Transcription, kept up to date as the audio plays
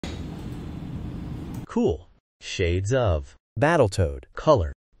Cool Shades of Battletoad.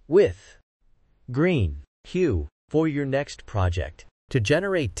 Color with green hue for your next project. To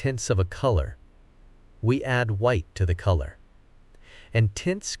generate tints of a color, we add white to the color. And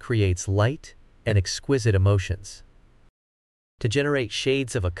tints creates light and exquisite emotions. To generate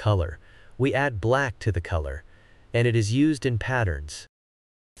shades of a color, we add black to the color, and it is used in patterns.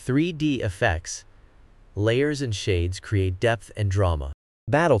 3D effects, layers and shades create depth and drama.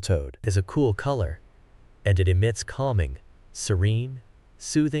 Battletoad Is a cool color, and it emits calming, serene,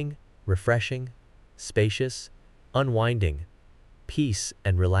 soothing, refreshing, spacious, unwinding, peace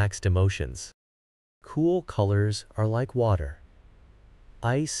and relaxed emotions. Cool colors are like water.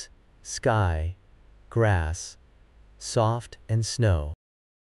 Ice, sky, grass, soft and snow.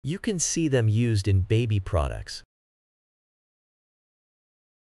 You can see them used in baby products,